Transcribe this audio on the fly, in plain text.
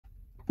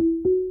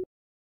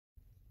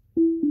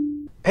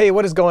Hey,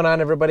 what is going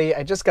on, everybody?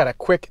 I just got a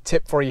quick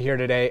tip for you here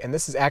today, and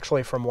this is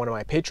actually from one of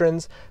my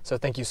patrons, so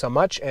thank you so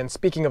much. And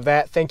speaking of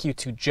that, thank you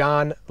to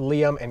John,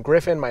 Liam, and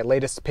Griffin, my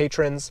latest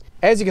patrons.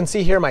 As you can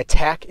see here, my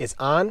tach is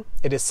on.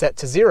 It is set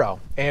to 0,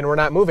 and we're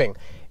not moving.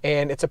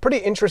 And it's a pretty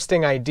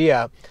interesting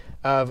idea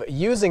of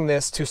using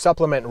this to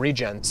supplement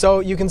regen. So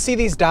you can see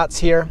these dots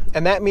here,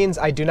 and that means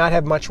I do not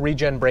have much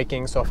regen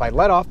braking. So if I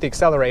let off the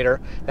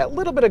accelerator, that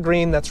little bit of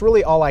green, that's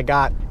really all I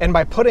got. And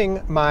by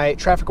putting my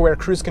traffic aware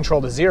cruise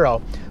control to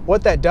 0,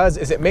 what that does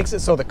is it makes it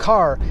so the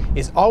car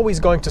is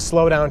always going to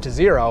slow down to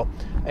 0.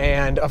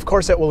 And of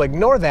course it will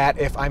ignore that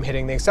if I'm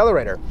hitting the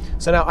accelerator.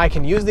 So now I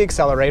can use the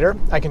accelerator,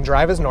 I can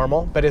drive as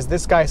normal, but as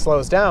this guy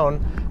slows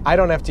down, I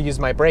don't have to use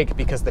my brake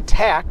because the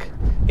tach,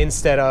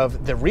 instead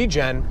of the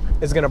regen,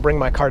 is gonna bring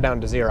my car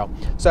down to 0.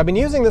 So I've been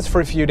using this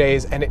for a few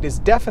days and it is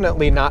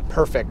definitely not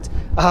perfect,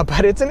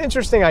 but it's an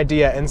interesting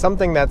idea and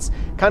something that's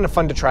kind of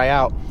fun to try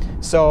out.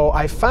 So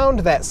I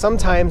found that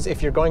sometimes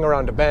if you're going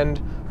around a bend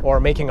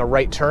or making a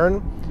right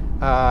turn,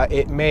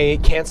 it may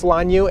cancel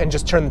on you and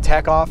just turn the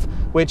tach off,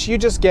 which you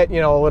just get,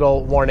 a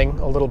little warning,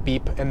 a little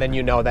beep, and then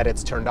you know that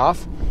it's turned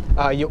off.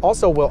 You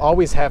also will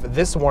always have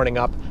this warning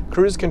up: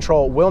 cruise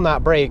control will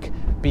not brake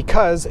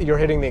because you're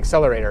hitting the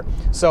accelerator.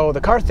 So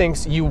the car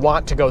thinks you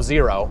want to go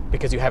 0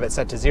 because you have it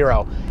set to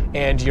 0,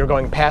 and you're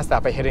going past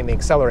that by hitting the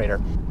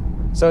accelerator.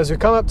 So as we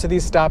come up to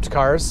these stopped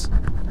cars,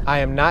 I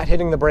am not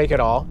hitting the brake at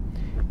all.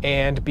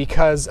 And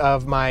because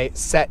of my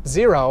set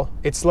 0,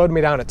 it slowed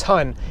me down a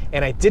ton,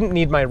 and I didn't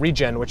need my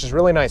regen, which is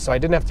really nice, so I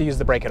didn't have to use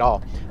the brake at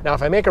all. Now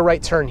if I make a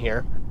right turn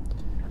here,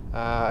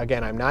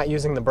 again, I'm not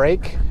using the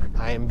brake.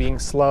 I am being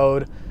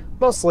slowed,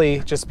 mostly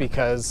just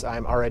because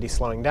I'm already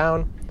slowing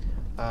down.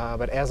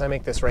 But as I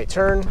make this right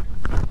turn,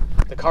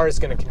 the car is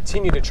going to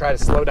continue to try to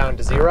slow down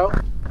to 0,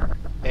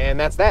 and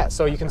that's that.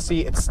 So you can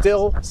see it's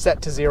still set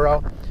to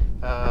 0,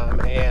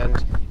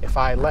 and if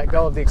I let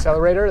go of the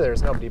accelerator,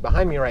 there's nobody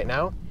behind me right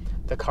now,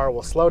 the car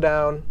will slow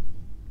down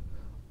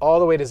all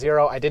the way to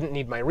 0. I didn't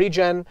need my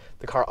regen.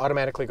 The car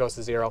automatically goes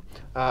to 0.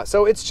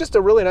 So it's just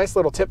a really nice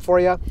little tip for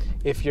you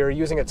if you're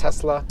using a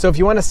Tesla. So if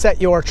you want to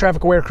set your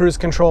traffic aware cruise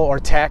control or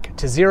tach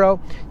to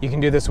 0, you can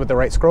do this with the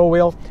right scroll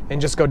wheel and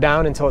just go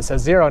down until it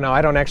says 0. Now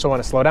I don't actually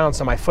want to slow down,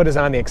 so my foot is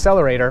on the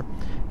accelerator,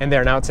 and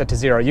there, now it's set to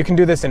 0. You can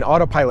do this in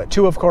Autopilot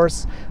too, of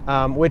course,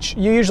 which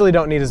you usually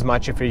don't need as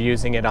much if you're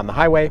using it on the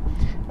highway.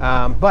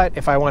 But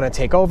if I want to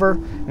take over,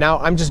 now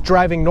I'm just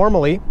driving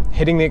normally,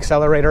 hitting the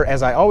accelerator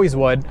as I always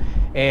would,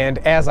 and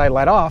as I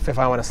let off, if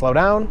I want to slow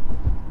down,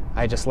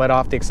 I just let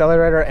off the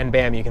accelerator and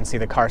bam, you can see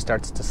the car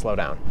starts to slow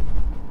down.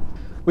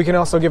 We can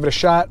also give it a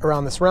shot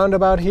around this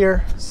roundabout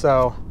here.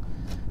 So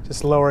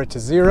just lower it to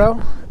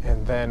 0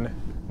 and then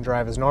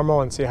drive as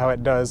normal and see how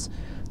it does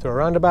through a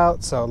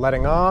roundabout. So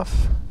letting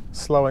off,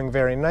 slowing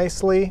very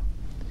nicely,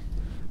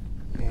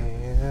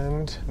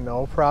 and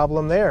no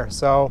problem there.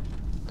 So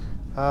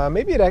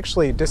maybe it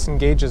actually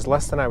disengages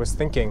less than I was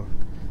thinking,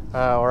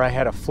 or I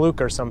had a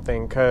fluke or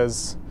something,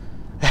 because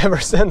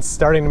ever since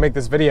starting to make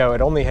this video, it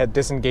only had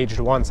disengaged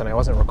once and I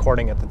wasn't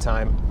recording at the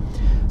time.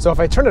 So if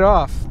I turn it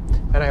off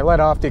and I let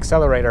off the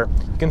accelerator,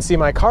 you can see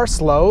my car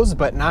slows,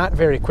 but not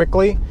very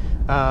quickly,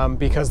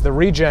 because the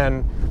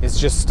regen is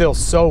just still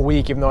so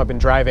weak, even though I've been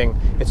driving.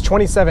 It's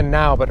 27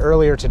 now, but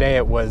earlier today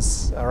it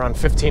was around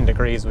 15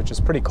 degrees, which is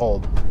pretty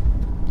cold.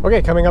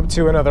 Okay, coming up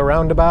to another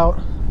roundabout,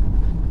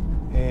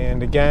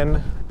 and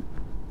again,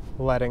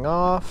 letting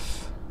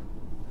off.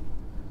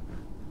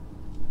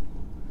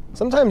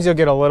 Sometimes you'll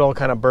get a little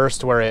kind of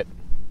burst where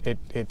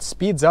it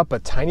speeds up a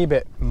tiny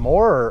bit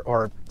more,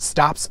 or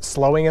stops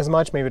slowing as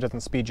much. Maybe it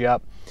doesn't speed you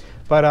up.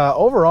 But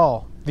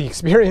overall, the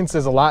experience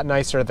is a lot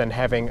nicer than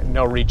having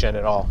no regen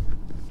at all.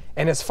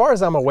 And as far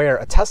as I'm aware,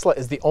 a Tesla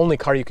is the only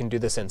car you can do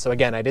this in. So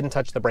again, I didn't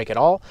touch the brake at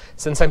all.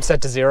 Since I'm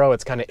set to 0,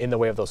 it's kind of in the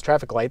way of those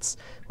traffic lights,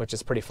 which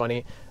is pretty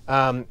funny.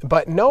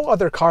 But no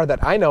other car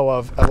that I know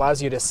of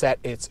allows you to set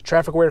its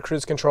traffic aware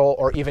cruise control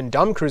or even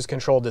dumb cruise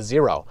control to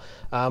 0.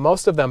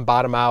 Most of them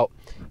bottom out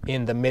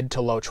in the mid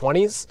to low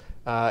 20s.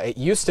 It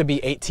used to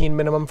be 18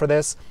 minimum for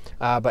this,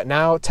 but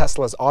now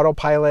Tesla's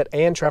Autopilot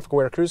and traffic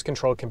aware cruise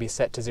control can be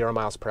set to 0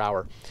 miles per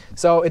hour.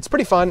 So it's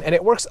pretty fun and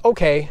it works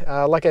okay.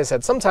 Like I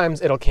said,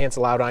 sometimes it'll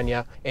cancel out on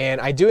you,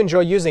 and I do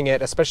enjoy using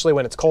it, especially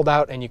when it's cold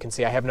out, and you can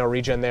see I have no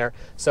regen there.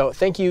 So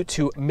thank you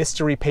to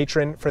Mystery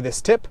Patron for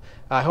this tip.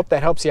 I hope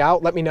that helps you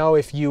out. Let me know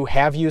if you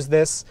have used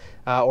this,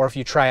 or if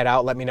you try it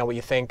out, let me know what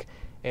you think.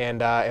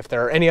 And if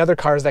there are any other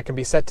cars that can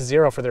be set to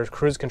 0 for their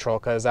cruise control,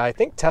 because I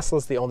think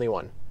Tesla's the only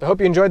one. I hope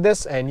you enjoyed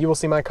this, and you will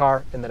see my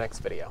car in the next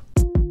video.